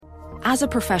As a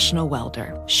professional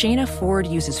welder, Shayna Ford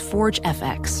uses Forge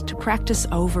FX to practice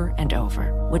over and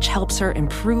over, which helps her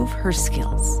improve her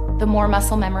skills. The more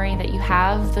muscle memory that you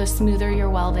have, the smoother your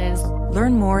weld is.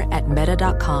 Learn more at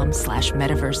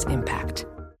meta.com/metaverseimpact.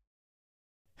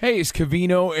 Hey, it's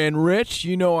Covino and Rich.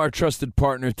 You know our trusted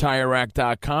partner,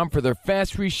 TireRack.com, for their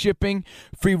fast free shipping,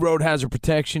 free road hazard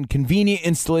protection, convenient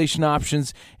installation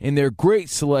options, and their great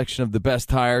selection of the best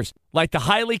tires, like the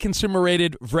highly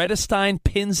consumer-rated Vredestein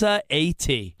Pinza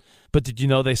AT. But did you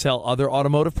know they sell other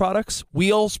automotive products?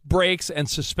 Wheels, brakes, and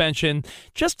suspension,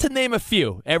 just to name a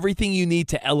few. Everything you need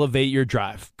to elevate your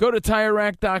drive. Go to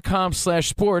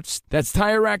TireRack.com/sports. That's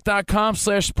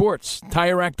TireRack.com/sports.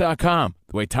 TireRack.com,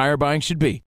 the way tire buying should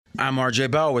be. I'm RJ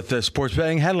Bell with the sports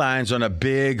betting headlines on a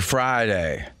big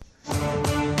Friday.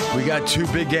 We got two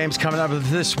big games coming up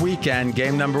this weekend.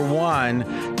 Game number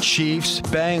one,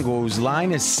 Chiefs-Bengals.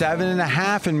 Line is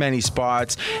 7.5 in many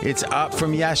spots. It's up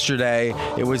from yesterday.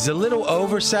 It was a little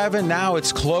over 7. Now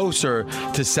it's closer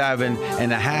to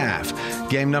 7.5.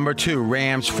 Game number two,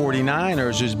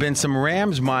 Rams-49ers. There's been some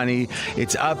Rams money.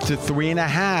 It's up to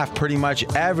 3.5 pretty much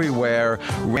everywhere.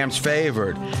 Rams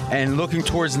favored. And looking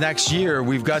towards next year,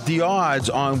 we've got the odds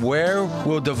on where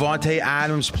will Davante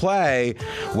Adams play.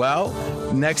 Well,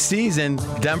 next season,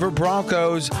 Denver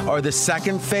Broncos are the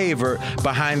second favorite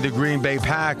behind the Green Bay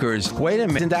Packers. Wait a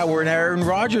minute, isn't that where Aaron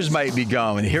Rodgers might be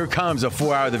going? Here comes a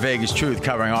 4-hour The Vegas Truth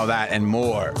covering all that and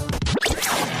more.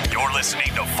 You're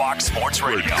listening to Fox Sports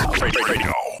Radio.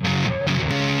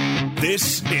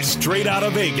 This is Straight Out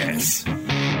of Vegas.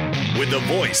 With the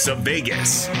voice of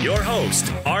Vegas, your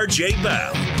host, RJ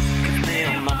Bell. Give me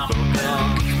a number,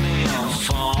 girl. Give me a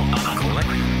phone. I'm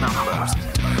collecting numbers.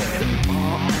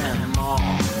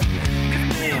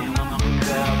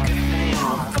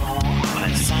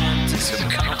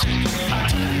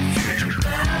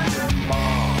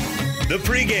 The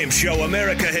pregame show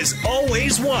America has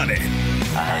always wanted.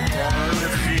 I got the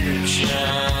future.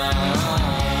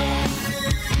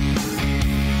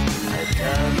 I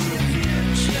got the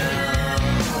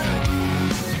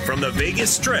future. From the Vegas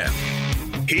Strip,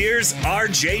 here's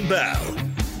RJ Bell.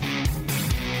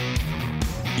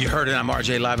 You heard it. I'm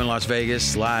RJ live in Las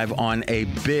Vegas, live on a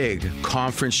big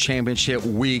conference championship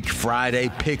week, Friday,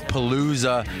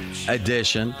 Pickpalooza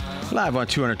edition. Live on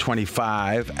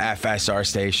 225 FSR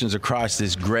stations across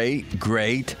this great,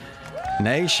 great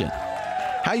nation.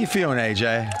 How you feeling,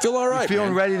 AJ? Feel all right, you feeling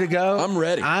man. Ready to go? I'm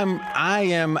ready. I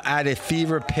am at a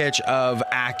fever pitch of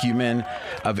acumen,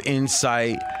 of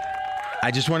insight. I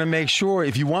just want to make sure,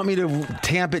 if you want me to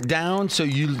tamp it down so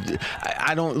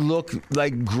I don't look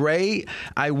like great,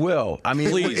 I will. I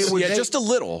mean, please, it would make, just a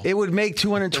little. It would make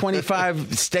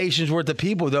 225 stations worth of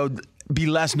people, though, be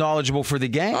less knowledgeable for the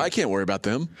game. I can't worry about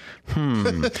them.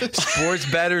 Sports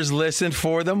bettors listen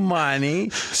for the money.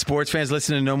 Sports fans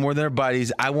listen to no more than their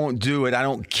buddies. I won't do it. I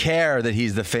don't care that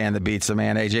he's the fan that beats the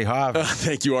man, AJ Hoff.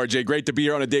 Thank you, RJ. Great to be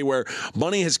here on a day where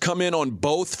money has come in on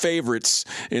both favorites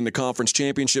in the conference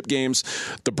championship games.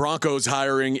 The Broncos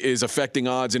hiring is affecting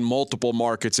odds in multiple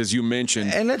markets, as you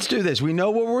mentioned. And let's do this. We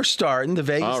know where we're starting. The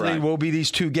Vegas lead will be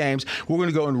these two games. We're going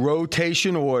to go in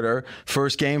rotation order,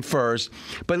 first game first.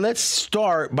 But let's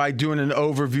start by doing an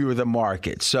overview of the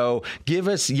market. So give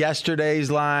us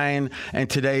yesterday's line and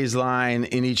today's line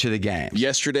in each of the games.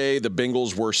 Yesterday, the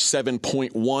Bengals were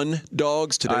 7.1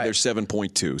 dogs. Today, they're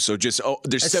 7.2. So just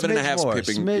there's 7.5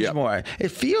 pipping. Smidge more. It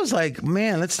feels like,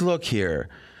 man, let's look here.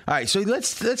 All right, so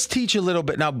let's teach a little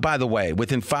bit. Now, by the way,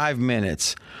 within 5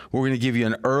 minutes, we're going to give you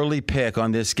an early pick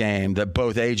on this game that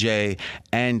both AJ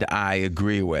and I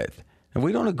agree with. And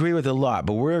we don't agree with a lot,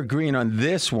 but we're agreeing on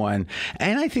this one.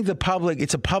 And I think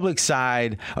it's a public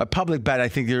side, a public bet I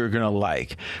think they're going to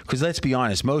like. Because let's be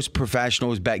honest, most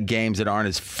professionals bet games that aren't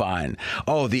as fun.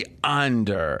 Oh, the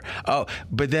under. Oh,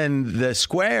 but then the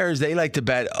squares, they like to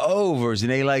bet overs, and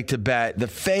they like to bet the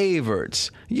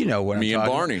favorites. You know what I'm talking about.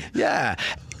 Me and Barney. Yeah.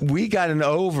 We got an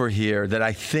over here that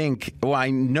I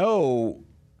know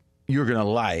you're going to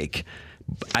like.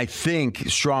 I think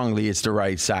strongly it's the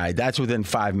right side. That's within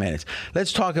 5 minutes.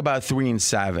 Let's talk about 3 and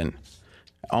 7.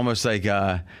 Almost like,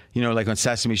 like on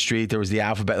Sesame Street, there was the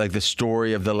alphabet, like the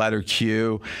story of the letter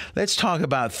Q. Let's talk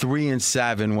about 3 and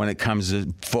 7 when it comes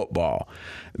to football.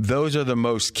 Those are the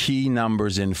most key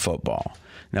numbers in football.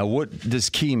 Now, what does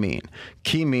key mean?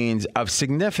 Key means of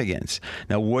significance.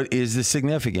 Now, what is the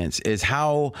significance? Is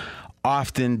how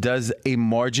often does a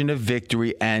margin of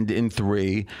victory end in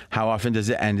 3? How often does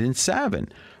it end in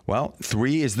 7? Well,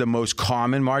 3 is the most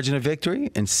common margin of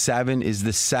victory, and 7 is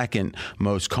the second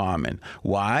most common.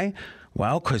 Why?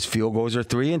 Well, because field goals are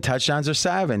 3 and touchdowns are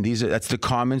 7. That's the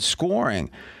common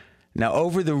scoring. Now,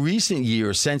 over the recent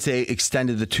years, since they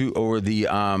extended the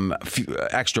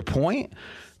extra point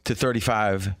to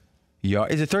 35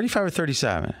 yards, is it 35 or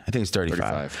 37? I think it's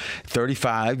 35.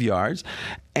 35 yards.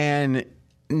 And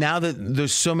now that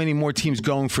there's so many more teams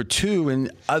going for 2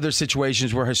 in other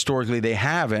situations where historically they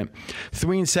haven't,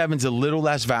 3 and 7 is a little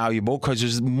less valuable because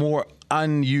there's more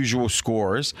unusual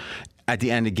scores at the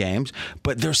end of games,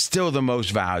 but they're still the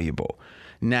most valuable.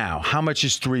 Now, how much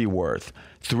is 3 worth?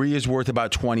 3 is worth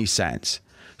about 20 cents.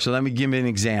 So let me give you an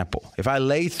example. If I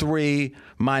lay 3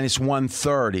 minus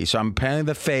 130, so I'm paying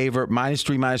the favorite, minus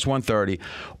 3 minus 130,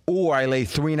 or I lay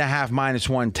 3.5 minus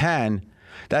 110,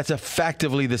 that's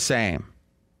effectively the same.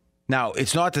 Now,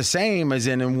 it's not the same as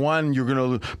in one, you're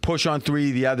going to push on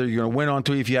 3, the other, you're going to win on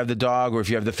 3 if you have the dog or if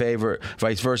you have the favorite,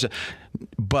 vice versa.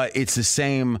 But it's the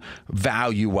same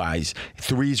value-wise.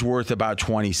 3's worth about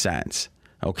 20 cents.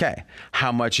 Okay.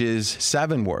 How much is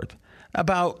 7 worth?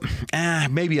 About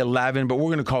maybe 11, but we're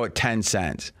going to call it 10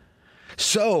 cents.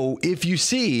 So if you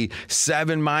see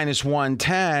 7 minus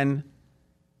 110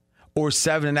 or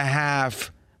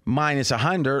 7.5 minus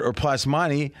 100 or plus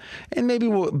money, and maybe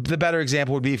the better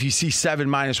example would be if you see 7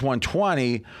 minus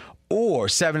 120 or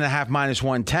 7.5 minus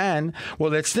 110,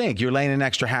 well, let's think. You're laying an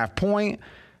extra half point,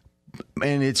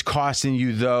 and it's costing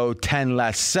you, though, 10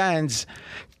 less cents.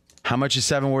 How much is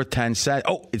 7 worth? 10 cents.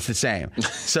 Oh, it's the same.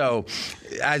 So,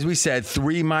 as we said,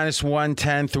 3 minus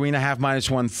 110, 3.5 minus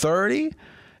 130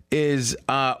 is,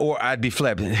 or I'd be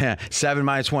flipped, 7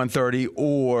 minus 130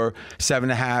 or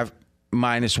 7.5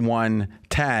 minus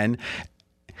 110.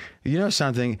 You know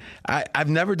something? I've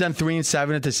never done 3 and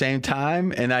 7 at the same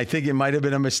time, and I think it might have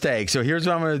been a mistake. So here's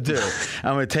what I'm going to do.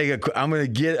 I'm going to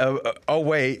get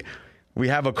wait. We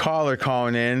have a caller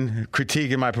calling in,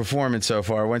 critiquing my performance so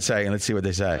far. 1 second. Let's see what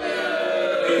they say.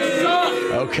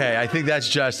 Okay, I think that's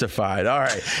justified. All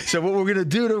right. So what we're going to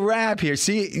do to wrap here,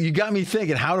 see, you got me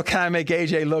thinking, how can I make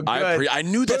AJ look good? I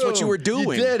knew that's what you were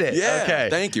doing. You did it. Yeah. Okay.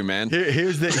 Thank you, man.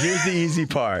 Here's the easy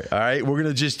part. All right. We're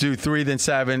going to just do 3, then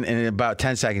 7 in about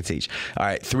 10 seconds each. All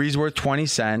right. 3's worth 20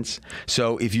 cents.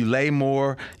 So if you lay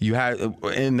more, you have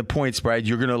in the point spread,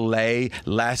 you're going to lay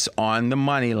less on the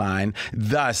money line,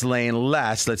 thus laying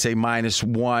less, let's say minus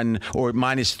 1 or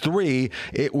minus 3,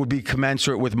 it would be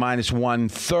commensurate with minus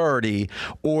 130.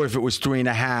 Or if it was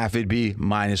 3.5, it'd be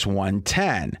minus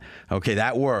 110. Okay,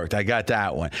 that worked. I got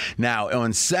that one. Now,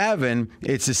 on 7,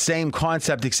 it's the same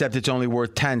concept, except it's only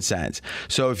worth 10 cents.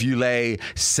 So if you lay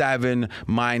 7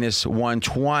 minus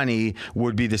 120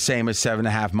 would be the same as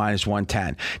 7.5 minus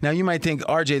 110. Now, you might think,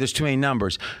 RJ, there's too many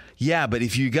numbers. Yeah, but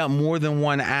if you got more than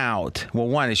one out, well,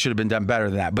 1, it should have been done better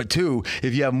than that. But 2,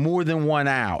 if you have more than one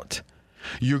out,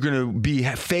 you're going to be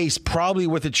faced probably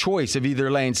with a choice of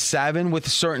either laying 7 with a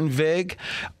certain VIG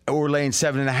or laying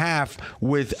 7.5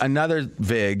 with another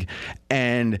VIG.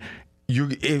 And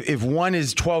if one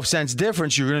is 12 cents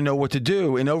difference, you're going to know what to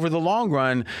do. And over the long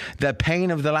run, that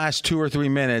pain of the last 2 or 3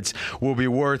 minutes will be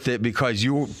worth it because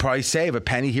you will probably save a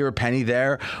penny here, a penny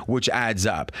there, which adds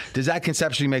up. Does that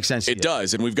conceptually make sense to you? It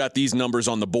does. And we've got these numbers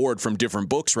on the board from different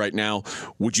books right now.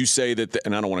 Would you say that,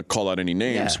 and I don't want to call out any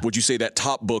names, would you say that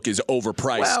top book is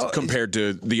overpriced compared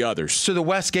to the others? So the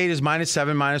Westgate is minus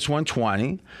 7, minus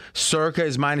 120. Circa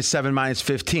is minus 7, minus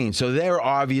 15. So they're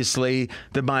obviously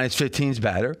the minus 15 is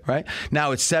better, right?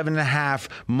 Now it's 7.5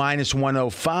 minus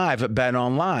 105 at Bet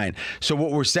Online. So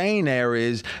what we're saying there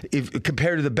is, if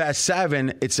compared to the best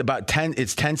 7, it's about 10.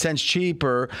 It's 10 cents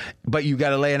cheaper, but you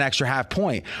got to lay an extra half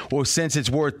point. Well, since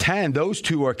it's worth 10, those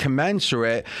two are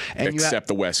commensurate. And except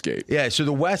the Westgate. Yeah. So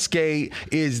the Westgate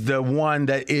is the one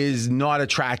that is not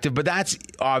attractive, but that's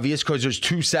obvious because there's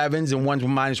 2 7s and one's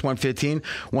minus 115,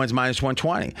 one's minus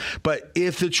 120. But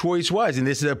if the choice was, and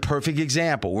this is a perfect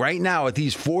example, right now at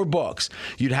these 4 books,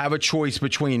 you'd have a choice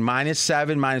between minus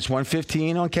 7, minus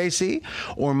 115 on KC,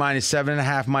 or minus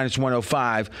 7.5, minus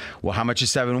 105. Well, how much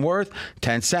is 7 worth?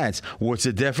 10 cents. What's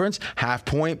the difference? Half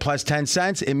point plus 10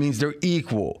 cents. It means they're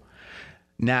equal.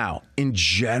 Now, in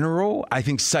general, I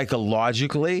think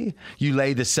psychologically, you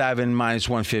lay the 7 minus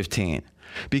 115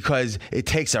 because it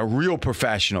takes a real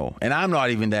professional, and I'm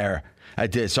not even there. I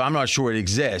did, so I'm not sure it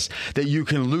exists, that you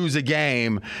can lose a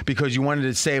game because you wanted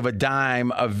to save a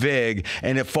dime of VIG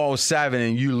and it falls 7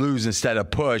 and you lose instead of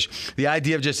push. The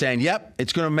idea of just saying, yep,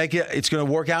 it's going to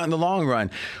work out in the long run.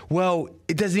 Well,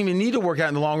 it doesn't even need to work out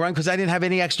in the long run because I didn't have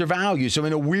any extra value. So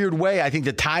in a weird way, I think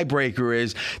the tiebreaker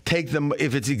is take them,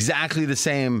 if it's exactly the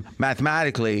same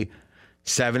mathematically,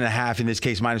 7.5 in this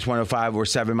case, minus 105, or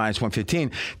 7 minus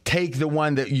 115. Take the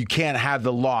one that you can't have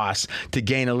the loss to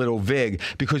gain a little vig,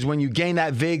 because when you gain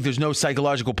that vig, there's no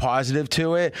psychological positive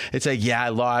to it. It's like, yeah, I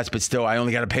lost, but still I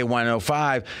only got to pay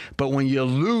 105. But when you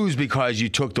lose because you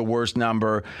took the worst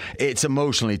number, it's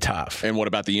emotionally tough. And what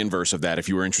about the inverse of that if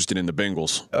you were interested in the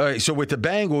Bengals? All right, so with the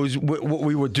Bengals, what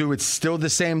we would do, it's still the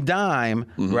same dime,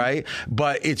 right?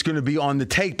 But it's going to be on the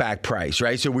take-back price,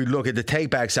 right? So we look at the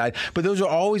take-back side, but those are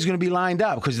always going to be lined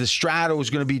up because the straddle is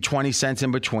going to be 20 cents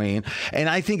in between. And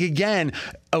I think, again,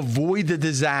 avoid the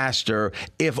disaster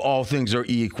if all things are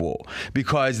equal,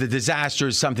 because the disaster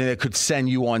is something that could send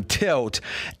you on tilt,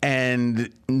 and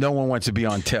no one wants to be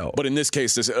on tilt. But in this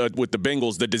case, with the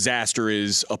Bengals, the disaster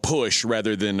is a push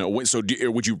rather than a win. So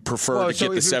would you prefer to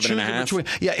get the 7.5?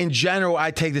 Yeah, in general,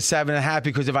 I take the 7.5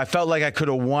 because if I felt like I could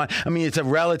have won, I mean, it's a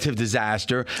relative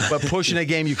disaster, but pushing a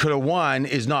game you could have won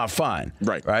is not fun.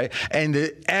 Right. And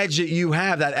the edge that you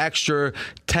have, that extra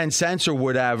 10 cents or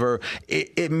whatever,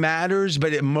 it matters,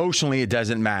 but emotionally it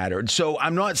doesn't matter. So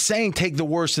I'm not saying take the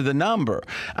worst of the number.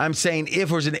 I'm saying if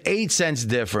there's an 8 cents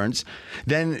difference,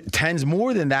 then 10's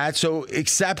more than that. So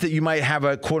accept that you might have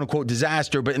a quote unquote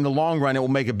disaster, but in the long run, it will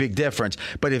make a big difference.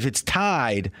 But if it's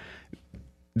tied,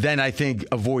 then I think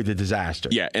avoid the disaster.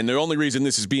 Yeah, and the only reason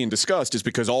this is being discussed is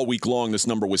because all week long this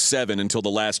number was 7 until the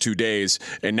last 2 days,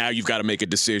 and now you've got to make a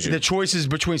decision. The choice is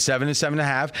between 7 and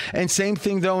 7.5. And same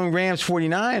thing, though, in Rams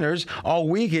 49ers. All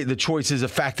week, the choice has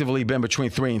effectively been between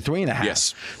 3 and 3.5.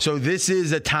 Yes. So this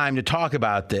is a time to talk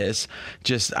about this.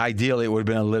 Just ideally, it would have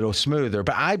been a little smoother.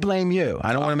 But I blame you.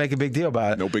 I don't want to make a big deal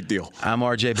about it. No big deal. I'm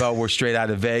RJ Bell. We're straight out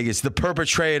of Vegas. The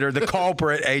perpetrator, the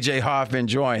culprit, AJ Hoffman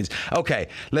joins. Okay,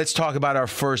 let's talk about our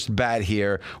first bet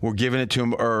here. We're giving it to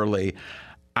him early.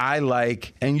 I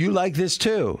like, and you like this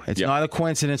too, it's not a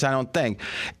coincidence, I don't think,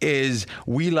 is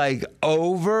we like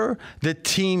over the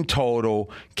team total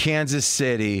Kansas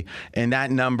City, and that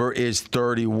number is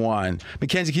 31.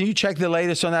 Mackenzie, can you check the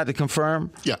latest on that to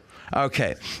confirm? Yeah.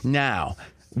 Okay. Now,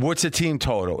 what's a team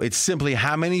total? It's simply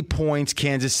how many points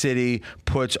Kansas City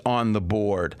puts on the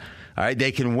board. All right,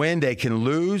 they can win, they can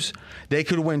lose. They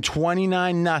could win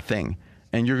 29-0.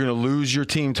 And you're going to lose your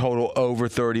team total over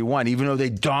 31, even though they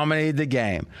dominated the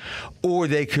game. Or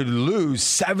they could lose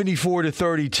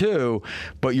 74-32,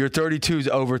 but your 32 is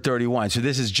over 31. So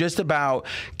this is just about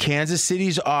Kansas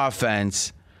City's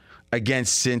offense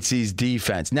against Cincy's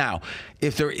defense. Now,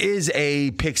 if there is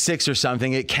a pick six or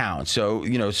something, it counts. So,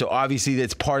 so obviously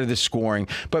that's part of the scoring.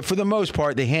 But for the most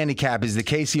part, the handicap is the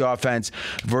KC offense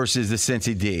versus the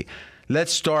Cincy D.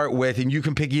 Let's start with, and you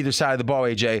can pick either side of the ball,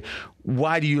 AJ.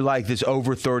 Why do you like this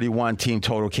over 31 team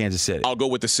total Kansas City? I'll go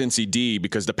with the Cincy D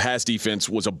because the pass defense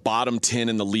was a bottom 10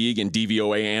 in the league in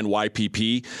DVOA and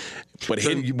YPP. But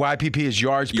YPP is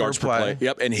yards per play.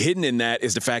 Yep, and hidden in that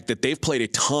is the fact that they've played a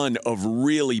ton of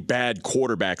really bad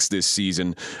quarterbacks this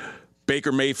season.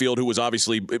 Baker Mayfield, who was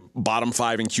obviously bottom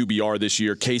 5 in QBR this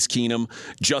year, Case Keenum,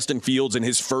 Justin Fields in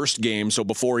his first game, so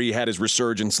before he had his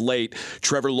resurgence late,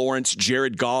 Trevor Lawrence,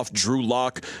 Jared Goff, Drew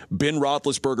Lock, Ben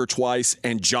Roethlisberger twice,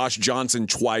 and Josh Johnson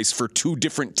twice for 2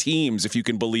 different teams, if you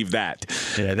can believe that.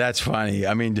 Yeah, that's funny.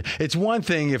 I mean, it's one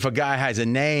thing if a guy has a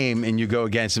name and you go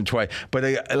against him twice, but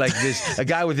a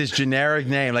guy with this generic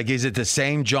name, like is it the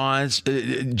same Johns?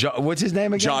 What's his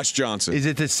name again? Josh Johnson. Is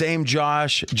it the same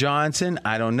Josh Johnson?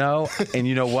 I don't know. And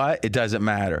you know what? It doesn't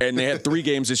matter. And they had 3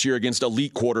 games this year against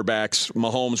elite quarterbacks,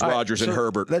 Mahomes, Rodgers, and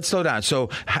Herbert. Let's slow down. So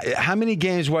how many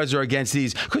games was there against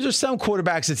these? Because there's some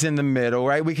quarterbacks that's in the middle,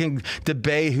 right? We can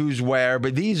debate who's where,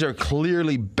 but these are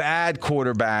clearly bad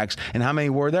quarterbacks. And how many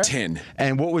were there? 10.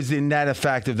 And what was the net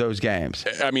effect of those games?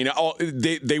 I mean,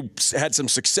 they had some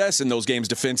success in those games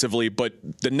defensively, but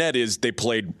the net is they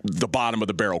played the bottom of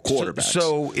the barrel quarterbacks.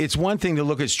 So it's one thing to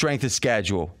look at strength of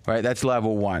schedule, right? That's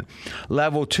level 1.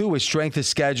 Level 2 is strength of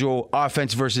schedule,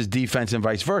 offense versus defense, and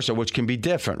vice versa, which can be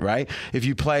different, right? If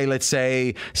you play, let's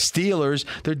say, Steelers,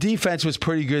 their defense was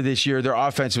pretty good this year. Their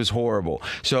offense was horrible.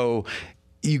 So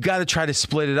you got to try to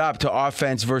split it up to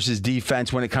offense versus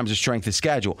defense when it comes to strength of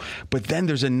schedule. But then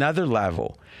there's another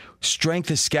level.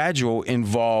 Strength of schedule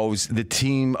involves the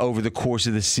team over the course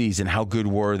of the season. How good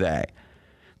were they?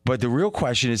 But the real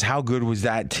question is, how good was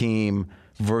that team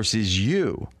versus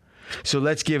you? So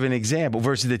let's give an example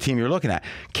versus the team you're looking at.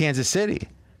 Kansas City,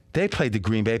 they played the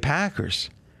Green Bay Packers.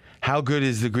 How good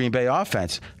is the Green Bay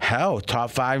offense? Hell,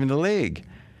 top 5 in the league.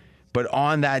 But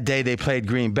on that day they played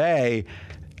Green Bay,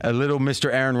 a little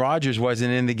Mr. Aaron Rodgers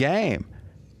wasn't in the game.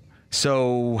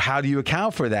 So how do you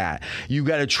account for that? You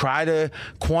got to try to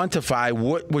quantify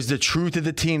what was the truth of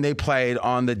the team they played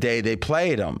on the day they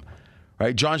played them.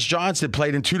 right? Josh Johnson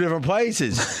played in 2 different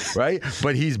places, right?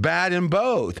 But he's bad in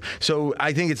both. So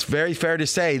I think it's very fair to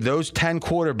say those 10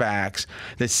 quarterbacks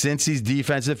that Cincy's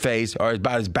defensive face are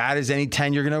about as bad as any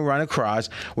 10 you're going to run across,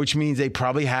 which means they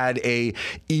probably had a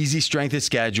easy strength of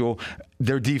schedule.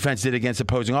 Their defense did against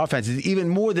opposing offenses, even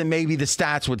more than maybe the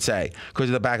stats would say because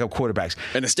of the backup quarterbacks.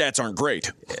 And the stats aren't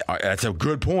great. That's a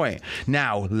good point.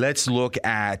 Now, let's look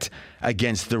at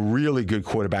against the really good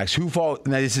quarterbacks.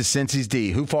 Now, this is Cincy's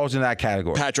D. Who falls in that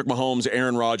category? Patrick Mahomes,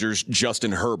 Aaron Rodgers,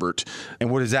 Justin Herbert.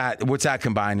 And what is that? What's that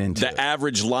combined into? The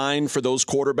average line for those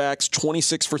quarterbacks,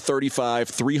 26 for 35,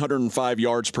 305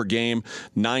 yards per game,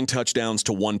 9 touchdowns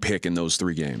to 1 pick in those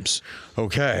 3 games.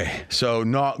 Okay, so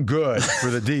not good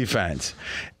for the defense.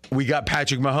 We got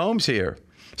Patrick Mahomes here.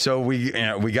 So we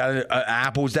got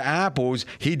apples to apples.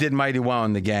 He did mighty well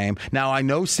in the game. Now, I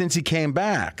know Cincy came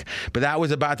back, but that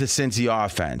was about the Cincy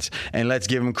offense. And let's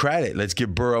give him credit. Let's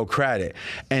give Burrow credit.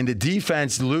 And the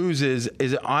defense loses.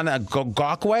 Is it on a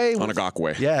Ngakwe? On a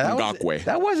Ngakwe. Yeah,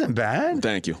 that wasn't bad.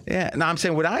 Thank you. Yeah. No, I'm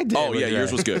saying what I did. Oh, yeah,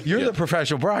 yours was good. You're the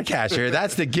professional broadcaster.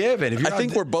 That's the given. I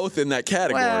think we're both in that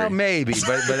category. Well, maybe,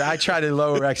 but I try to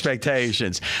lower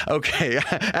expectations. Okay,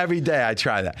 every day I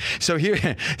try that.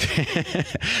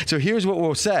 So here's what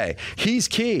we'll say. He's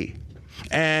key.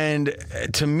 And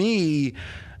to me,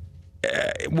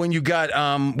 when you got,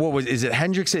 is it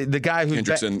Hendrickson? The guy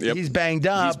who's he's banged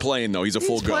up. He's playing, though. He's a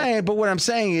full go. Playing, but what I'm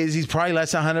saying is he's probably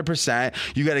less than 100%.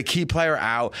 You got a key player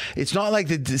out. It's not like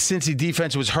the Cincy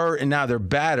defense was hurt and now they're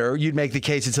better. You'd make the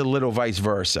case it's a little vice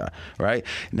versa, right?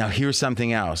 Now, here's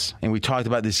something else. And we talked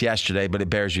about this yesterday, but it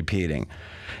bears repeating.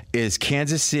 Is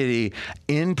Kansas City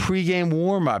in pregame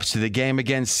warmups to the game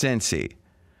against Cincy,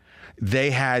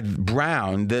 they had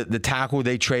Brown, the tackle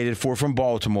they traded for from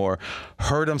Baltimore,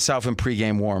 hurt himself in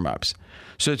pregame warmups.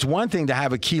 So it's one thing to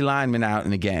have a key lineman out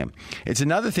in the game. It's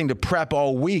another thing to prep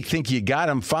all week, think you got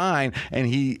him fine, and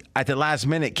he, at the last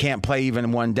minute, can't play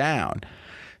even one down.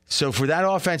 So for that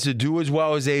offense to do as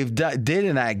well as they did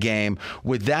in that game,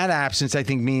 with that absence, I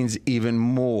think means even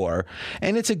more.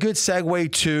 And it's a good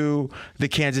segue to the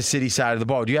Kansas City side of the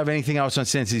ball. Do you have anything else on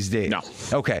Cincy's D? No.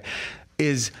 Okay.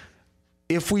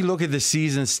 If we look at the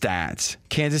season stats,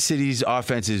 Kansas City's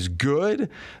offense is good,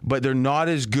 but they're not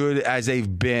as good as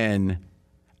they've been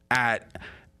at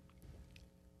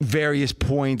various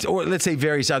points, or let's say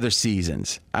various other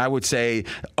seasons. I would say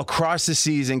across the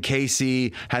season,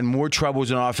 KC had more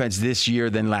troubles in offense this year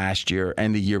than last year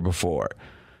and the year before.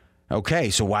 Okay,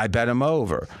 so why bet them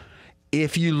over?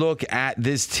 If you look at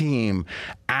this team,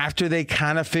 after they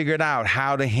kind of figured out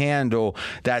how to handle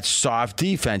that soft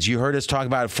defense, you heard us talk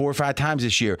about it 4 or 5 times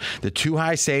this year. The 2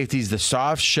 high safeties, the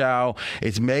soft shell,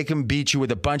 it's make them beat you with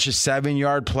a bunch of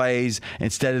 7-yard plays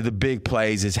instead of the big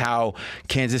plays is how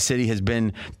Kansas City has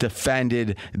been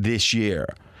defended this year.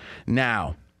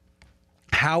 Now,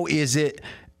 how is it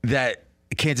that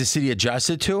Kansas City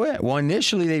adjusted to it? Well,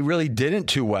 initially they really didn't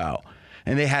too well.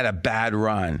 And they had a bad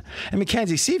run. And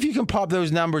Mackenzie, see if you can pop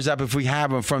those numbers up if we have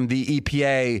them from the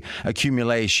EPA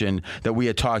accumulation that we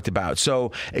had talked about.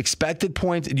 So expected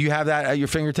points, do you have that at your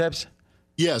fingertips?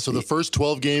 Yeah, so the first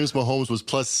 12 games, Mahomes was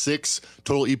 +6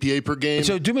 total EPA per game.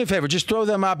 So do me a favor, just throw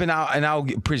them up and I'll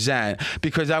present,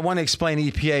 because I want to explain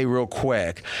EPA real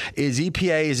quick.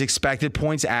 EPA is expected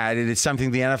points added. It's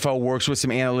something the NFL works with some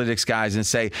analytics guys and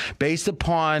say, based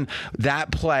upon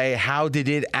that play, how did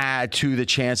it add to the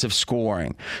chance of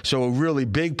scoring? So a really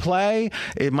big play,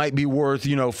 it might be worth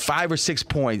 5 or 6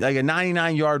 points. Like a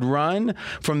 99-yard run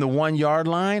from the 1-yard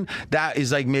line, that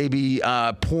is like maybe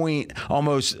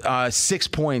almost 6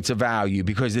 points of value,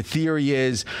 because the theory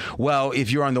is, well,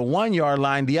 if you're on the 1-yard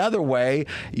line the other way,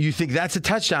 you think that's a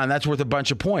touchdown, that's worth a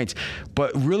bunch of points.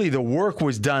 But really the work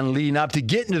was done leading up to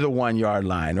getting to the 1-yard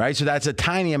line, right? So that's a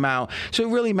tiny amount. So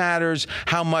it really matters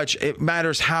how much, it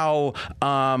matters how,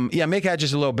 make that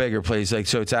just a little bigger, please,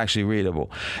 so it's actually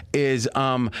readable. Is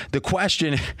the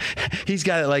question, he's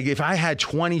got it like, if I had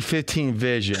 2015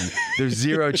 vision, there's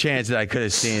zero chance that I could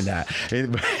have seen that.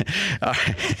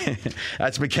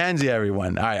 That's Mackenzie, everyone.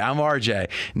 All right, I'm RJ.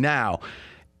 Now,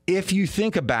 if you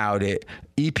think about it,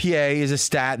 EPA is a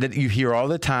stat that you hear all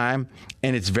the time,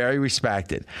 and it's very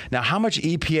respected. Now, how much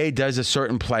EPA does a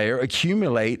certain player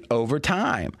accumulate over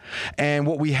time? And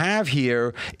what we have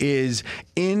here is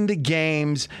in the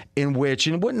games in which,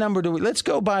 and what number do we, let's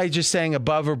go by just saying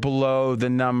above or below the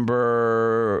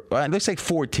number, it looks like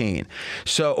 14,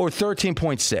 so, or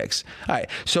 13.6. All right,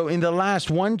 so in the last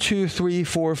 1, 2, 3,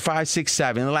 4, 5, 6,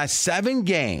 7, in the last 7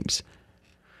 games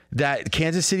that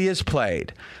Kansas City has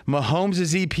played,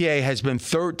 Mahomes' EPA has been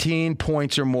 13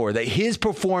 points or more that his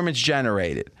performance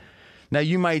generated. Now,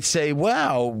 you might say,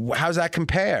 well, how's that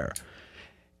compare?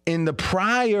 In the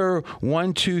prior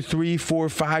 1, 2, 3, 4,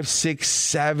 5, 6,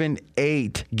 7,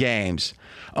 8 games,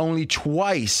 only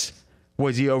twice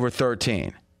was he over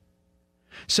 13.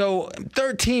 So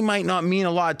 13 might not mean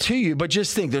a lot to you, but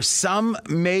just think there's some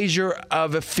measure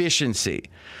of efficiency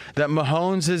that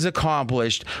Mahomes has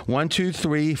accomplished 1, 2,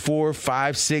 3, 4,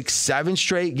 5, 6, 7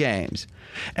 straight games.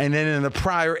 And then in the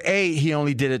prior 8, he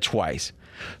only did it twice.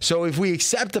 So if we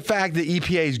accept the fact that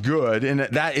EPA is good, and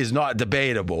that is not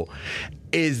debatable,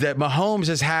 is that Mahomes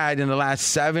has had in the last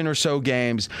 7 or so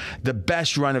games the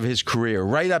best run of his career,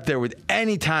 right up there with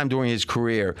any time during his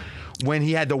career, when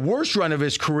he had the worst run of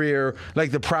his career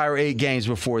like the prior 8 games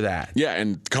before that. Yeah,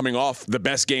 and coming off the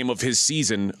best game of his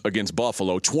season against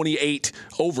Buffalo,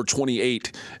 over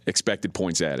 28 expected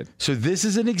points added. So this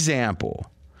is an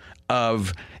example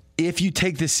of, if you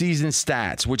take the season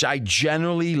stats, which I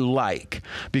generally like,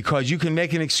 because you can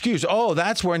make an excuse. Oh,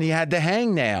 that's when he had the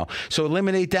hangnail, so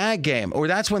eliminate that game. Or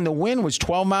that's when the wind was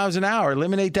 12 miles an hour,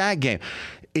 eliminate that game.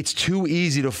 It's too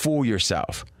easy to fool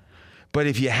yourself. But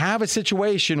if you have a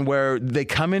situation where they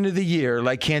come into the year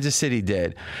like Kansas City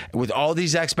did, with all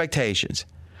these expectations,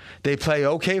 they play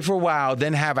okay for a while,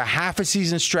 then have a half a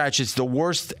season stretch. It's the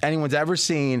worst anyone's ever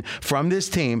seen from this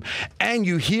team. And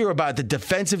you hear about the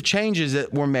defensive changes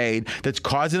that were made that's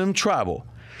causing them trouble.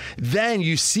 Then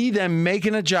you see them make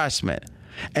an adjustment,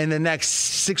 and the next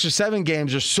 6 or 7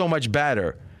 games are so much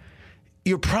better.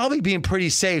 You're probably being pretty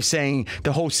safe saying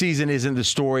the whole season isn't the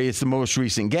story, it's the most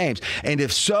recent games. And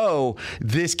if so,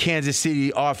 this Kansas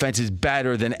City offense is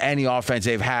better than any offense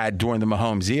they've had during the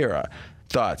Mahomes era.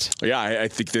 Thoughts? Yeah, I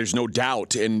think there's no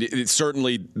doubt. And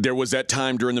certainly there was that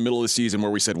time during the middle of the season where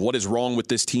we said, what is wrong with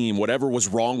this team? Whatever was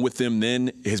wrong with them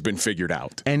then has been figured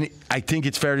out. And I think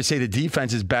it's fair to say the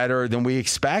defense is better than we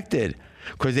expected,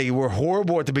 because they were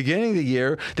horrible at the beginning of the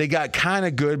year. They got kind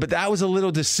of good, but that was a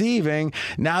little deceiving.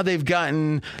 Now they've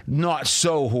gotten not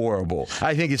so horrible,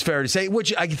 I think it's fair to say,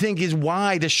 which I think is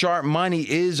why the sharp money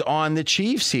is on the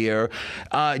Chiefs here,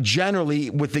 generally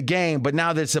with the game. But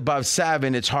now that it's above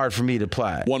 7, it's hard for me to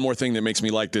play. One more thing that makes me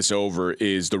like this over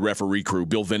is the referee crew.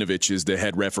 Bill Vinovich is the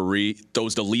head referee.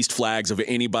 Throws the least flags of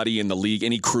anybody in the league,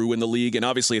 any crew in the league. And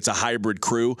obviously it's a hybrid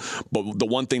crew. But the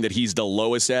one thing that he's the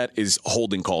lowest at is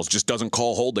holding calls. Just doesn't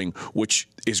call holding, which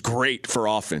is great for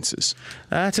offenses.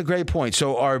 That's a great point.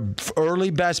 So our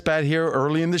early best bet here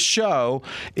early in the show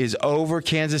is over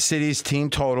Kansas City's team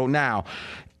total. Now,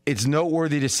 it's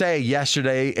noteworthy to say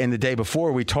yesterday and the day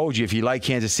before we told you if you like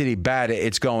Kansas City, bet it,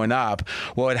 it's going up.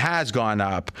 Well, it has gone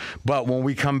up. But when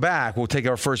we come back, we'll take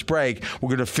our first break. We're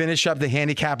going to finish up the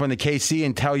handicap on the KC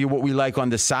and tell you what we like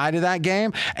on the side of that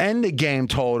game and the game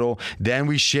total. Then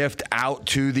we shift out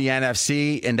to the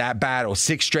NFC, and that battle,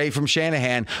 6 straight from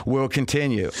Shanahan, will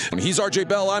continue. He's RJ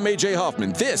Bell. I'm AJ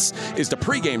Hoffman. This is the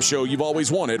pregame show you've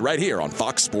always wanted right here on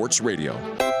Fox Sports Radio.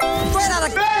 Straight out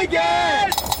of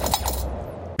Vegas!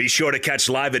 Be sure to catch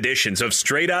live editions of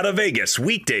Straight Outta Vegas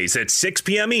weekdays at 6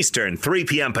 p.m. Eastern, 3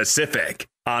 p.m. Pacific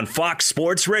on Fox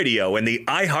Sports Radio and the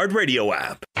iHeartRadio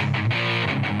app.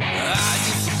 I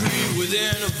disagree with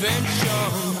intervention.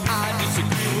 I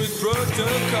disagree with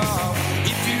protocol.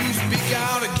 If you speak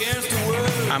out against the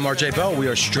word. I'm RJ Bell. We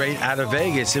are Straight Outta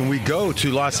Vegas, and we go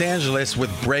to Los Angeles with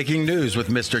breaking news with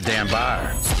Mr. Dan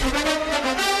Byer.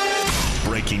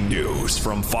 Breaking news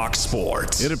from Fox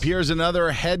Sports. It appears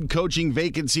another head coaching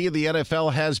vacancy in the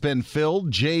NFL has been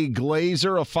filled. Jay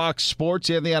Glazer of Fox Sports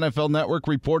and the NFL Network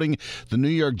reporting the New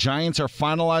York Giants are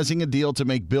finalizing a deal to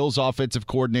make Bills offensive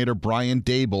coordinator Brian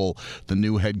Daboll the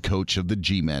new head coach of the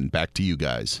G-Men. Back to you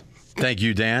guys. Thank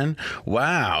you, Dan.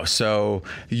 Wow. So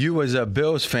you as a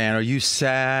Bills fan, are you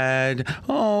sad?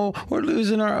 Oh, we're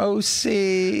losing our OC.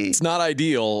 It's not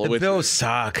ideal. The Bills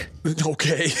suck.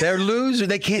 Okay. They're losers.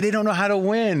 They don't know how to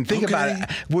win. Think about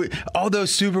it. All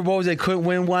those Super Bowls, they couldn't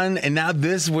win one, and now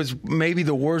this was maybe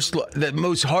the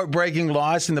most heartbreaking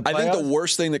loss in the playoffs. I think the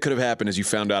worst thing that could have happened is you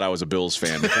found out I was a Bills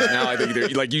fan, because now I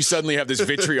think like you suddenly have this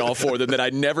vitriol for them that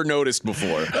I never noticed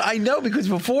before. I know, because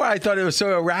before I thought it was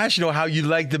so irrational how you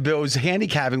like the Bills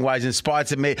handicapping wise in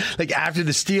spots that made, like after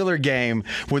the Steeler game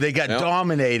where they got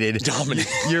dominated.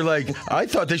 You're like, I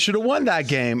thought they should have won that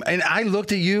game. And I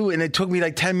looked at you and it took me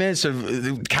like 10 minutes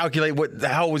to calculate what the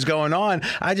hell was going on.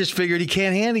 I just figured he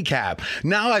can't handicap.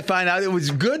 Now I find out it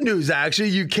was good news, actually.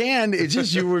 You can. It's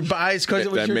just you were biased because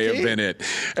it was your team. That may have been it.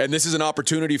 And this is an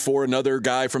opportunity for another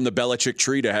guy from the Belichick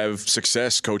tree to have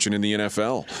success coaching in the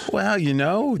NFL.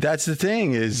 Well, that's the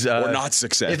thing is... or not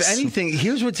success. If anything,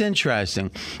 here's what's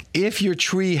interesting. If your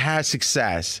tree has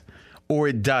success or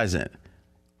it doesn't,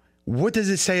 what does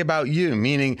it say about you?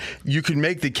 Meaning, you could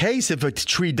make the case if a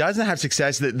tree doesn't have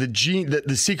success that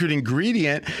the secret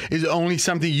ingredient is only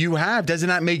something you have. Doesn't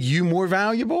that make you more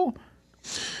valuable?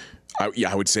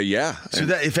 I would say yeah. So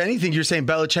that, if anything, you're saying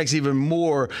Belichick's even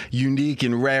more unique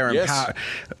and rare and powerful.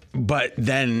 But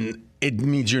then it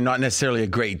means you're not necessarily a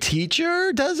great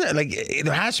teacher, does it? Like,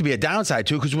 there has to be a downside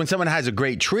to it, because when someone has a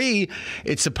great tree,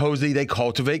 it's supposedly they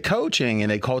cultivate coaching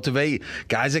and they cultivate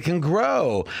guys that can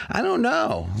grow. I don't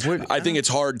know. I think it's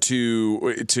hard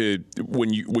to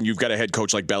when you've got a head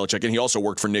coach like Belichick, and he also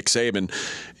worked for Nick Saban.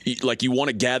 Like, you want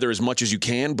to gather as much as you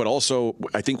can, but also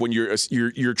I think when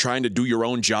you're trying to do your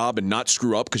own job and not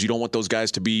screw up, because you don't want those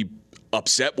guys to be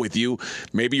upset with you.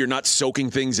 Maybe you're not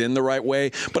soaking things in the right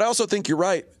way. But I also think you're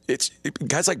right.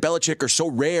 Guys like Belichick are so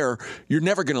rare, you're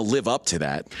never going to live up to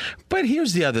that. But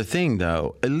here's the other thing,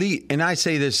 though. Elite, and I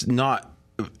say this not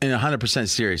in 100%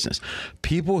 seriousness,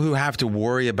 people who have to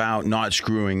worry about not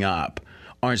screwing up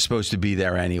aren't supposed to be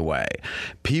there anyway.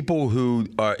 People who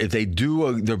are, if they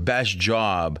do their best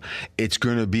job, it's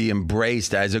going to be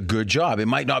embraced as a good job. It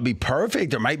might not be perfect.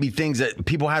 There might be things that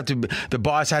people have to, the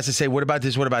boss has to say, what about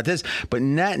this? What about this? But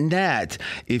net,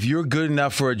 if you're good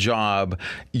enough for a job,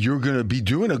 you're going to be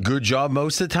doing a good job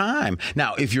most of the time.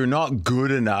 Now, if you're not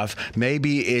good enough,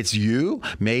 maybe it's you,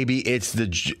 maybe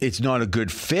it's not a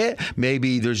good fit.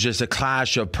 Maybe there's just a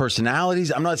clash of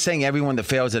personalities. I'm not saying everyone that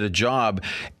fails at a job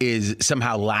is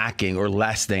somehow lacking or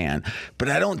less than, but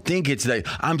I don't think it's that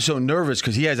I'm so nervous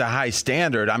because he has a high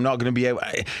standard, I'm not going to be able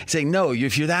to say, no,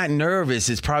 if you're that nervous,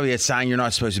 it's probably a sign you're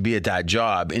not supposed to be at that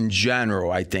job in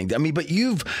general, I think. I mean, but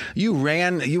you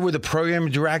were the program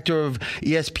director of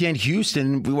ESPN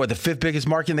Houston, the 5th biggest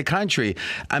market in the country.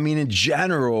 I mean, in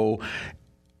general,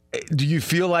 do you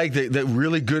feel like that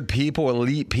really good people,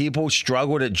 elite people,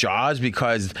 struggled at jobs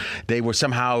because they were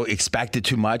somehow expected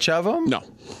too much of them? No.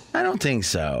 I don't think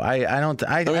so. I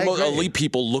mean, elite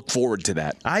people look forward to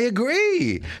that. I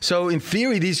agree. So in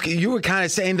theory, you were kind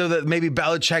of saying, though, that maybe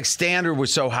Belichick's standard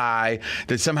was so high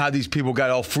that somehow these people got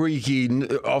all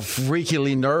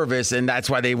freakily nervous, and that's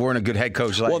why they weren't a good head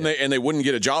coach. Well, and they wouldn't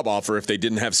get a job offer if they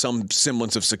didn't have some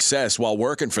semblance of success while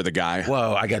working for the guy.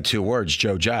 Well, I got 2 words: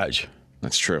 Joe Judge.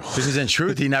 That's true. Because in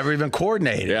truth, he never even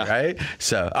coordinated, right?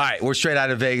 So, all right, we're straight out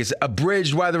of Vegas.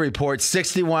 Abridged weather report,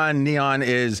 61, neon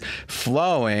is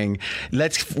flowing.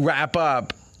 Let's wrap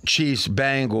up Chiefs,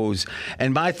 Bengals.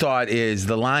 And my thought is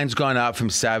the line's gone up from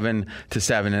 7 to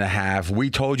 7.5. We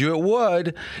told you it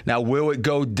would. Now, will it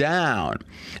go down?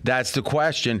 That's the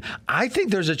question. I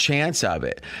think there's a chance of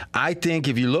it. I think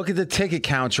if you look at the ticket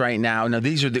counts right now,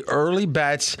 these are the early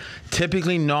bets,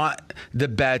 typically not the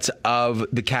bets of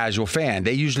the casual fan.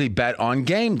 They usually bet on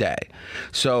game day.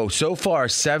 So far,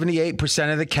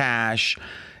 78% of the cash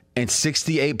and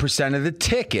 68% of the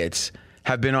tickets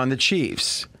have been on the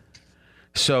Chiefs.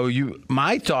 So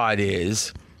my thought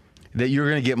is that you're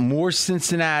going to get more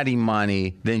Cincinnati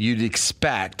money than you'd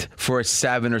expect for a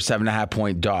 7 or 7.5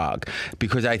 point dog,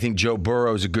 because I think Joe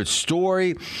Burrow is a good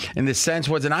story. And the sense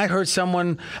was, and I heard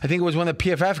someone, I think it was one of the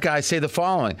PFF guys, say the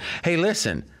following: hey,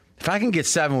 listen, if I can get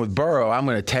 7 with Burrow, I'm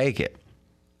going to take it.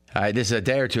 All right, this is a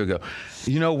day or two ago.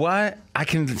 You know what? I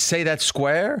can say that's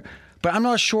square, but I'm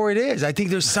not sure it is. I think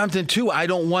there's something too. I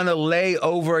don't want to lay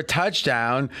over a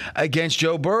touchdown against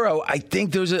Joe Burrow. I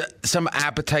think there's some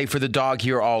appetite for the dog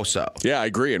here also. Yeah, I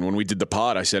agree. And when we did the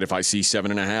pod, I said if I see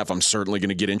 7.5, I'm certainly going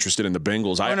to get interested in the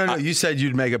Bengals. No. You said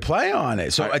you'd make a play on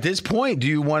it. So at this point, do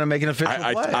you want to make an official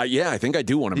play? Yeah, I think I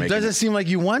do want to make it. It doesn't seem like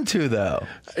you want to, though.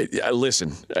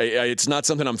 Listen, it's not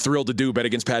something I'm thrilled to do, bet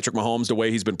against Patrick Mahomes the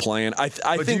way he's been playing. I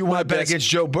think do you want to bet against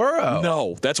Joe Burrow?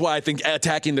 No. That's why I think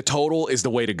attacking the total is the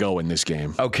way to go in this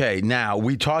game. Okay, now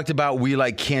we talked about we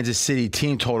like Kansas City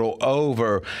team total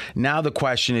over. Now the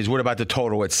question is, what about the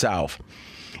total itself?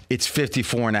 It's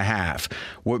 54.5.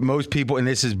 What most people, and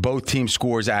this is both team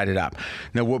scores added up.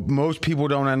 Now, what most people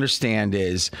don't understand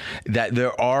is that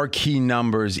there are key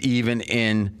numbers even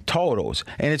in totals,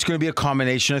 and it's going to be a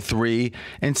combination of 3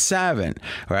 and 7,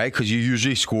 right? Because you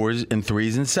usually scores in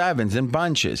 3s and 7s in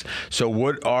bunches. So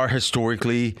what are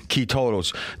historically key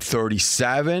totals?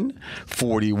 37,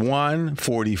 41,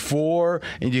 44,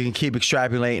 and you can keep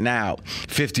extrapolating out.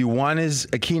 51 is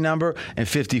a key number, and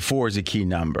 54 is a key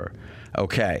number.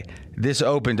 Okay, this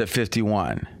opened at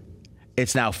 51.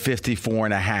 It's now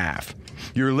 54.5.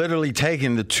 You're literally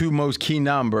taking the 2 most key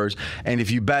numbers, and if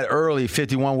you bet early,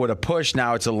 51 would have pushed.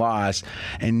 Now it's a loss.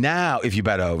 And now, if you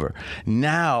bet over,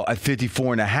 now at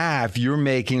 54.5, you're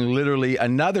making literally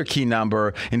another key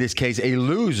number, in this case, a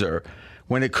loser,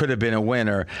 when it could have been a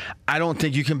winner. I don't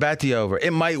think you can bet the over.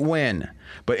 It might win.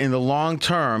 But in the long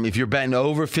term, if you're betting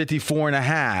over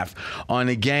 54.5 on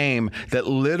a game that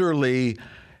literally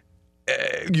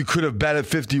you could have bet at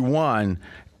 51,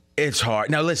 it's hard.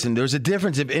 Now, listen, there's a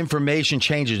difference if information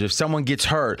changes, if someone gets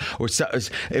hurt, or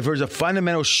if there's a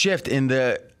fundamental shift in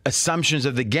the assumptions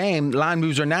of the game. Line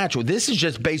moves are natural. This is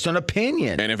just based on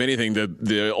opinion. And if anything,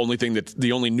 the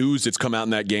only news that's come out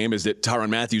in that game is that Tyrann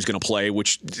Mathieu is going to play,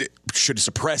 which should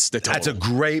suppress the total. That's a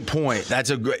great point.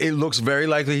 It looks very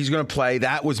likely he's going to play.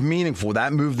 That was meaningful.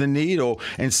 That moved the needle,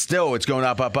 and still it's going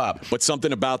up, up, up. But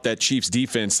something about that Chiefs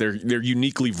defense, they're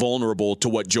uniquely vulnerable to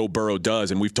what Joe Burrow does,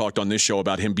 and we've talked on this show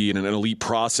about him being an elite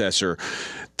processor.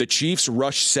 The Chiefs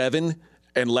rushed 7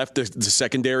 and left the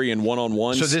secondary in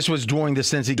one-on-ones. So this was during the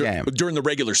Cincy game? During the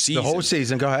regular season. The whole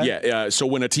season, go ahead. Yeah, so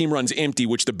when a team runs empty,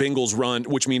 which the Bengals run,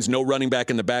 which means no running back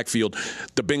in the backfield,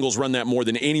 the Bengals run that more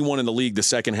than anyone in the league the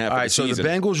second half of the season. So the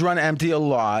Bengals run empty a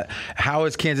lot. How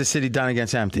has Kansas City done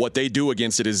against empty? What they do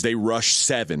against it is they rush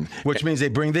 7. Which means they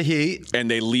bring the heat.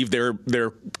 And they leave their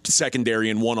secondary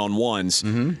in one-on-ones.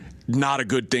 Mm-hmm. Not a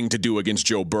good thing to do against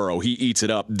Joe Burrow. He eats it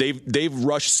up. They've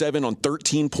rushed 7 on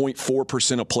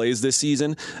 13.4% of plays this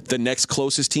season. The next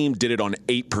closest team did it on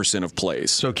 8% of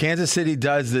plays. So Kansas City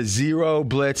does the zero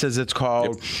blitz, as it's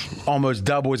called, almost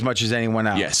double as much as anyone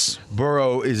else. Yes.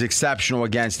 Burrow is exceptional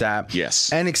against that.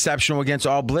 Yes. And exceptional against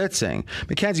all blitzing.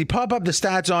 Mackenzie, pop up the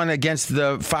stats on against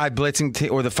the 5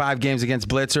 blitzing or the 5 games against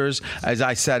blitzers, as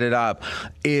I set it up,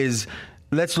 is...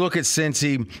 Let's look at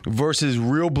Cincy versus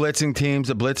real blitzing teams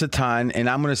that blitz a ton, and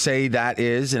I'm going to say that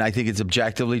is, and I think it's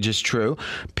objectively just true,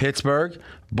 Pittsburgh,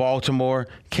 Baltimore,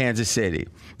 Kansas City.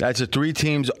 That's the 3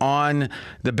 teams on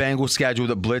the Bengals schedule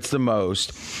that blitz the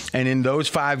most. And in those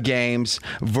 5 games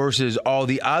versus all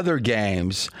the other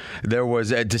games, there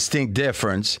was a distinct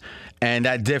difference. And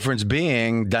that difference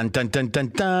being, dun, dun, dun, dun,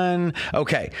 dun.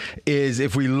 Okay, is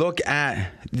if we look at,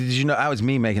 did you know, that was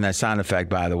me making that sound effect,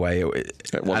 by the way.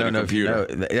 It wasn't the computer.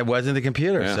 It wasn't the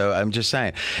computer, yeah. So I'm just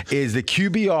saying. Is the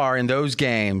QBR in those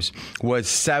games was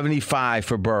 75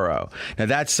 for Burrow. Now,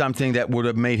 that's something that would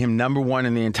have made him number 1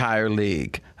 in the entire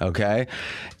league, okay?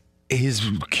 His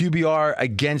QBR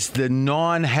against the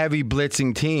non-heavy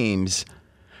blitzing teams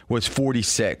was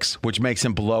 46, which makes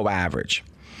him below average.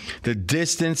 The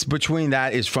distance between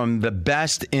that is from the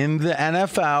best in the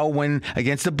NFL when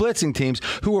against the blitzing teams,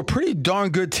 who are pretty darn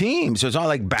good teams. So it's not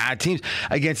like bad teams.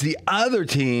 Against the other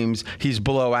teams, he's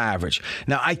below average.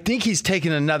 Now, I think he's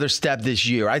taken another step this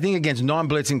year. I think against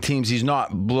non-blitzing teams, he's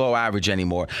not below average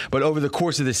anymore. But over the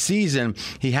course of the season,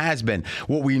 he has been.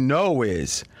 What we know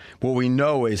is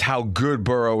how good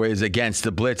Burrow is against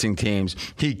the blitzing teams.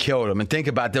 He killed them. And think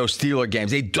about those Steeler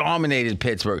games. They dominated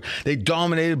Pittsburgh. They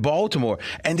dominated Baltimore.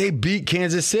 And they beat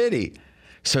Kansas City.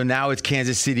 So now it's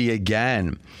Kansas City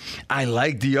again. I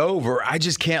like the over. I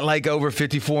just can't like over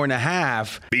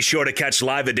 54.5. Be sure to catch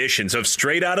live editions of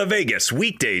Straight Outta Vegas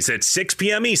weekdays at 6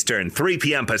 p.m. Eastern, 3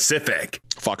 p.m. Pacific.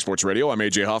 Fox Sports Radio, I'm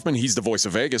AJ Hoffman. He's the voice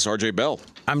of Vegas, RJ Bell.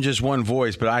 I'm just one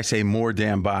voice, but I say more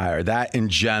Dan Byer. That, in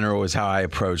general, is how I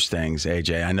approach things,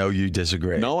 AJ. I know you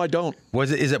disagree. No, I don't.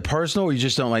 Is it personal, or you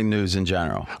just don't like news in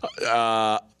general?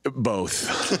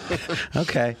 Both.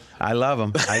 Okay. I love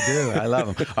them. I do. I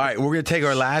love them. All right, we're going to take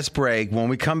our last break. When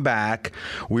we come back,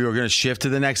 we are going to shift to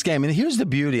the next game. And here's the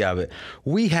beauty of it.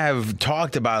 We have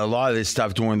talked about a lot of this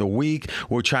stuff during the week.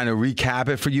 We're trying to recap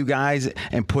it for you guys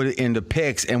and put it into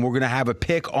picks. And we're going to have a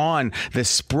pick on the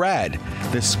spread.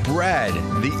 The spread.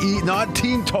 Not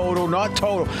team total, not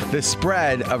total. The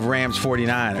spread of Rams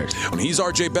 49ers. When he's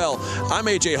RJ Bell, I'm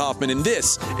AJ Hoffman, and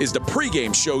this is the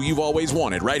pregame show you've always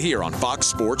wanted right here on Fox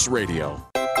Sports Radio.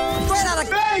 Straight out of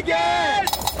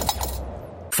Vegas!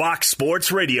 Fox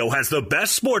Sports Radio has the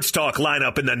best sports talk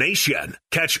lineup in the nation.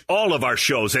 Catch all of our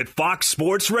shows at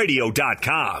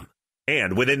foxsportsradio.com.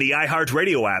 And within the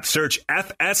iHeartRadio app, search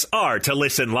FSR to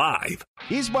listen live.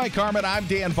 He's Mike Harmon. I'm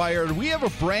Dan Byer. And we have a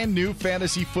brand new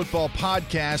fantasy football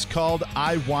podcast called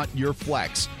I Want Your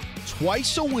Flex.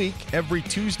 Twice a week, every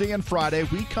Tuesday and Friday,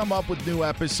 we come up with new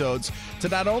episodes to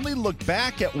not only look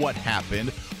back at what happened,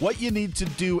 what you need to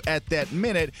do at that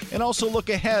minute, and also look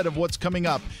ahead of what's coming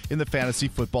up in the fantasy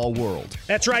football world.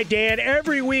 That's right, Dan.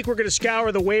 Every week we're going to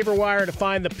scour the waiver wire to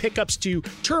find the pickups to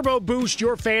turbo boost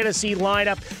your fantasy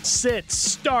lineup, sits,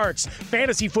 starts,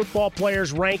 fantasy football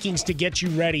players' rankings to get you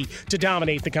ready to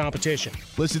dominate the competition.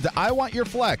 Listen to I Want Your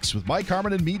Flex with Mike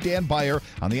Harmon and me, Dan Byer,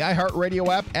 on the iHeartRadio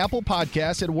app, Apple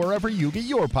Podcasts, and wherever you get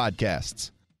your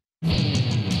podcasts.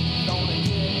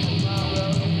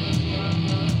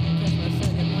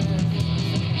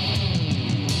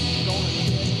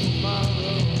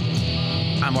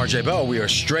 I'm RJ Bell. We are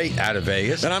straight out of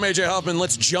Vegas. And I'm AJ Hoffman.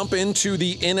 Let's jump into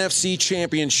the NFC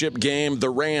Championship game.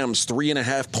 The Rams,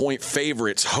 3.5-point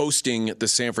favorites, hosting the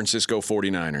San Francisco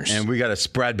 49ers. And we got a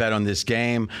spread bet on this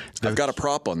game. I've got a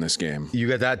prop on this game. You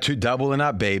got that too, doubling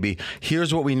up, baby.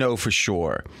 Here's what we know for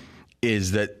sure,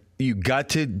 is that you got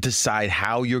to decide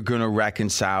how you're going to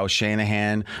reconcile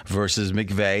Shanahan versus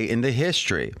McVay in the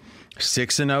history.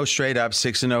 6-0 straight up,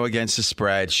 6-0 against the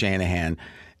spread, Shanahan.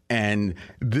 And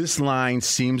this line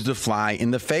seems to fly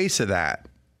in the face of that.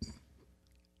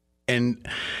 And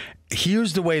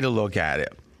here's the way to look at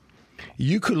it.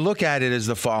 You could look at it as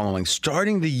the following.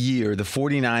 Starting the year, the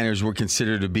 49ers were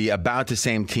considered to be about the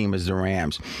same team as the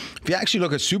Rams. If you actually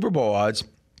look at Super Bowl odds,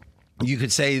 you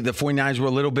could say the 49ers were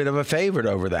a little bit of a favorite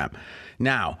over them.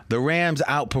 Now, the Rams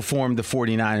outperformed the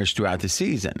 49ers throughout the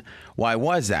season. Why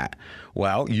was that?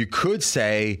 Well, you could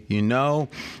say,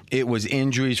 it was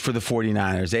injuries for the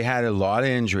 49ers. They had a lot of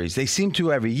injuries. They seem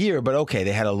to every year, but okay,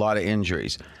 they had a lot of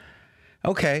injuries.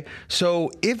 Okay,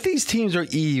 so if these teams are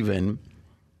even,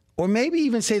 or maybe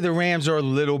even say the Rams are a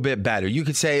little bit better, you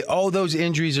could say, those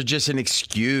injuries are just an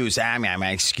excuse.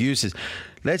 Excuses.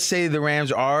 Let's say the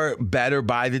Rams are better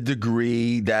by the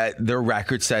degree that their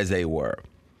record says they were.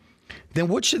 Then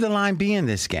what should the line be in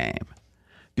this game?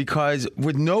 Because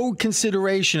with no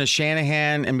consideration of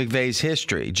Shanahan and McVay's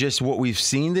history, just what we've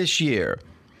seen this year,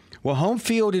 home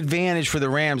field advantage for the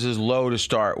Rams is low to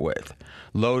start with.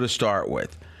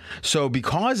 So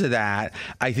because of that,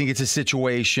 I think it's a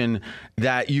situation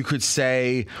that you could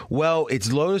say,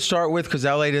 it's low to start with because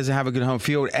LA doesn't have a good home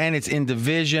field and it's in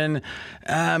division.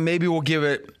 Maybe we'll give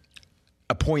it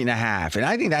 1.5 points. And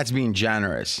I think that's being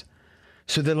generous.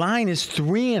 So the line is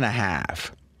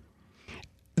 3.5.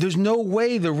 There's no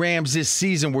way the Rams this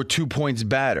season were 2 points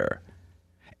better.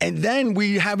 And then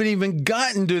we haven't even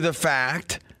gotten to the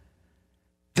fact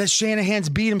that Shanahan's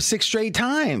beat him 6 straight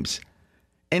times.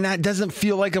 And that doesn't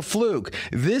feel like a fluke.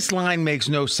 This line makes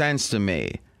no sense to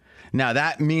me. Now,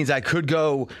 that means I could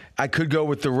go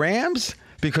with the Rams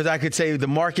because I could say the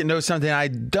market knows something I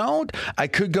don't. I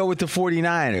could go with the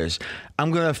 49ers.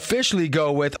 I'm going to officially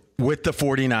go with the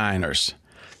 49ers.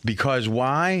 Because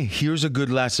why? Here's a good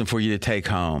lesson for you to take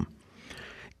home.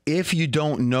 If you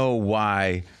don't know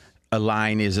why a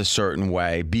line is a certain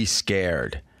way, be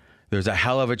scared. There's a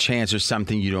hell of a chance there's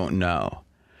something you don't know.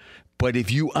 But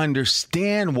if you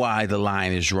understand why the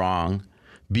line is wrong,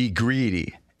 be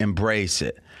greedy, embrace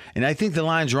it. And I think the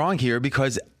line's wrong here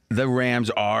because the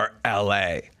Rams are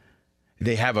LA.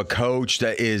 They have a coach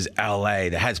that is LA,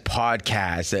 that has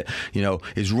podcasts, that,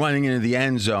 is running into the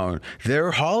end zone.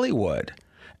 They're Hollywood.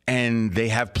 And they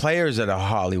have players that are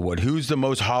Hollywood. Who's the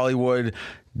most Hollywood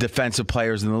defensive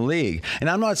players in the league? And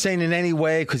I'm not saying in any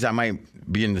way, because I might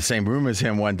be in the same room as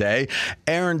him one day,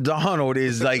 Aaron Donald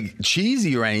is like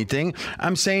cheesy or anything.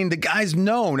 I'm saying the guy's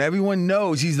known. Everyone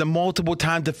knows he's the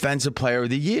multiple-time defensive player of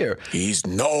the year. He's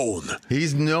known.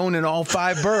 He's known in all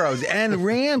 5 boroughs. And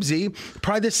Ramsey,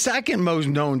 probably the second most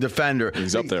known defender.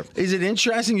 He's up there. Is it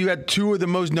interesting? You got 2 of the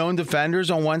most known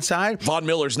defenders on one side. Von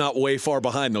Miller's not way far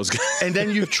behind those guys. And then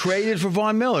you've traded for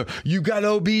Von Miller. You got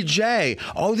OBJ.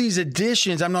 All these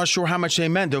additions, I'm not sure how much they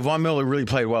meant. Though Von Miller really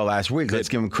played well last week. Let's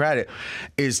give him credit.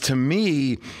 To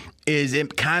me,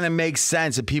 it kind of makes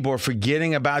sense that people are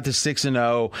forgetting about the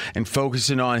 6-0 and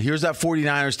focusing on here's that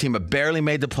 49ers team that barely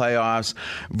made the playoffs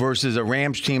versus a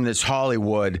Rams team that's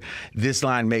Hollywood. This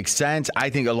line makes sense.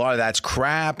 I think a lot of that's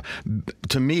crap.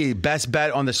 To me, best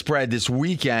bet on the spread this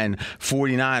weekend,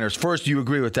 49ers. First, do you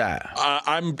agree with that?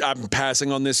 I'm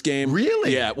passing on this game.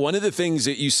 Really? Yeah. One of the things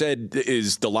that you said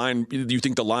is the line. You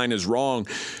think the line is wrong.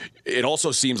 It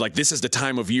also seems like this is the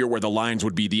time of year where the lines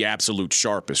would be the absolute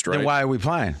sharpest, right? Then why are we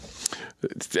playing?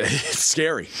 It's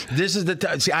scary. This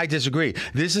is see, I disagree.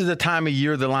 This is the time of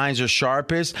year the lines are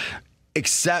sharpest,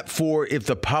 except for if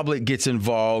the public gets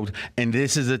involved, and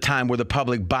this is the time where the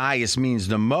public bias means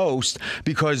the most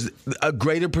because a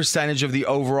greater percentage of the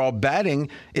overall betting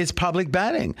is public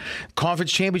betting.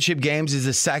 Conference championship games is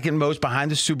the second most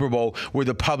behind the Super Bowl where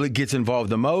the public gets involved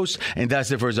the most, and thus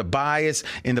if there's a bias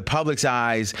in the public's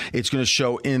eyes, it's going to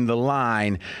show in the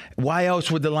line. Why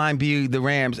else would the line be the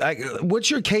Rams?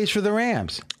 What's your case for the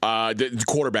Rams? The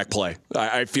quarterback play.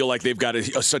 I feel like they've got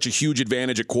such a huge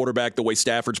advantage at quarterback, the way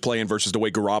Stafford's playing versus versus the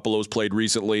way Garoppolo's played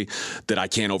recently that I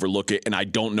can't overlook it, and I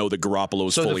don't know that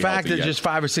Garoppolo's fully healthy So the fact that yet. just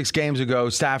 5 or 6 games ago,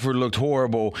 Stafford looked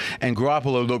horrible and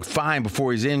Garoppolo looked fine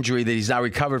before his injury that he's not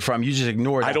recovered from, you just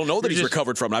ignored it. I don't know that he's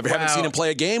recovered from it. I haven't seen him play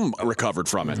a game recovered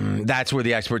from it. That's where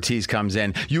the expertise comes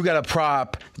in. You got a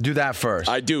prop. Do that first.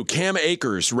 I do. Cam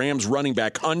Akers, Rams running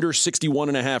back, under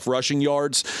 61.5 rushing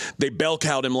yards. They bell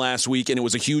cowed him last week, and it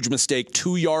was a huge mistake.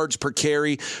 2 yards per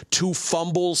carry, 2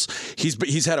 fumbles.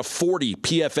 He's had a 40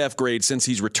 PFF grade since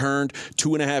he's returned,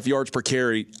 2.5 yards per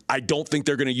carry. I don't think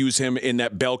they're going to use him in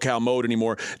that bell cow mode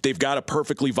anymore. They've got a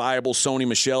perfectly viable Sony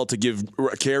Michel to give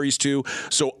carries to.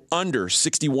 So under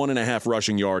 61.5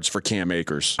 rushing yards for Cam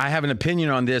Akers. I have an opinion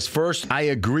on this. First, I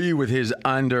agree with his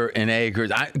under in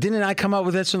Akers. Didn't I come up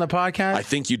with this on the podcast? I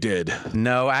think you did.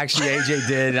 No, actually, AJ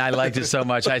did, and I liked it so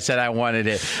much. I said I wanted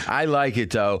it. I like it,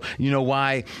 though. You know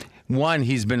why? One,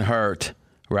 he's been hurt.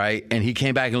 Right? And he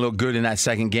came back and looked good in that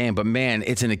second game. But, man,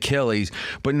 it's an Achilles.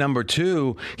 But number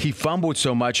 2, he fumbled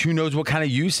so much. Who knows what kind of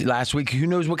usage last week? Who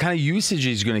knows what kind of usage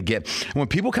he's going to get? When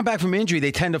people come back from injury,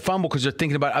 they tend to fumble because they're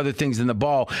thinking about other things than the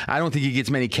ball. I don't think he gets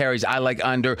many carries. I like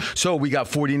under. So we got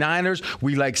 49ers.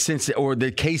 We like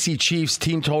the KC Chiefs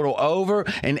team total over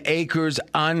and Akers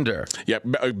under. Yeah,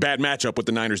 bad matchup with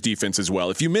the Niners defense as well.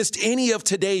 If you missed any of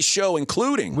today's show,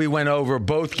 including... We went over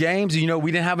both games. You know,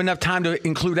 we didn't have enough time to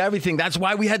include everything. That's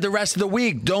why we had the rest of the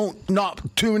week. Don't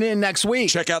not tune in next week.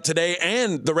 Check out today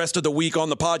and the rest of the week on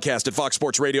the podcast at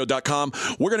foxsportsradio.com.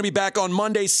 We're going to be back on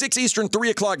Monday, 6 Eastern, 3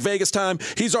 o'clock Vegas time.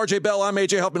 He's RJ Bell. I'm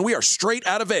AJ Huffman. We are straight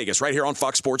out of Vegas right here on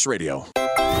Fox Sports Radio.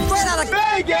 Straight out of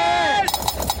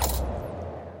Vegas!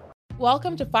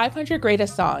 Welcome to 500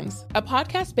 Greatest Songs, a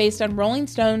podcast based on Rolling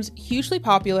Stone's hugely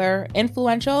popular,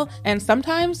 influential, and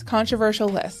sometimes controversial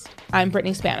list. I'm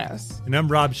Brittany Spanos. And I'm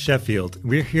Rob Sheffield.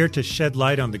 We're here to shed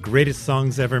light on the greatest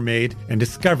songs ever made and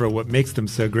discover what makes them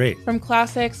so great. From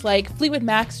classics like Fleetwood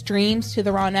Mac's Dreams to the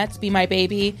Ronettes' Be My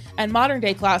Baby, and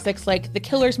modern-day classics like The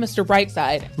Killer's Mr.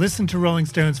 Brightside. Listen to Rolling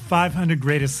Stone's 500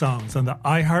 Greatest Songs on the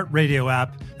iHeartRadio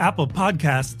app, Apple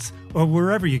Podcasts, or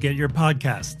wherever you get your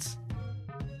podcasts.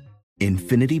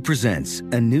 Infiniti presents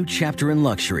a new chapter in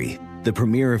luxury, the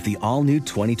premiere of the all-new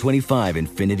 2025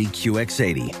 Infiniti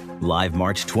QX80, live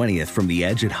March 20th from the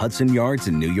Edge at Hudson Yards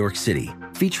in New York City,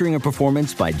 featuring a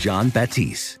performance by John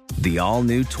Batiste. The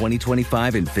all-new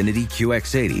 2025 Infiniti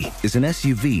QX80 is an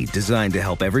SUV designed to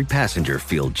help every passenger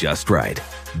feel just right.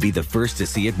 Be the first to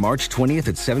see it March 20th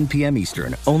at 7 p.m.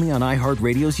 Eastern, only on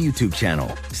iHeartRadio's YouTube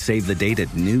channel. Save the date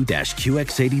at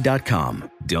new-QX80.com.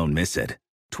 Don't miss it.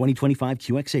 2025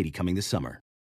 QX80 coming this summer.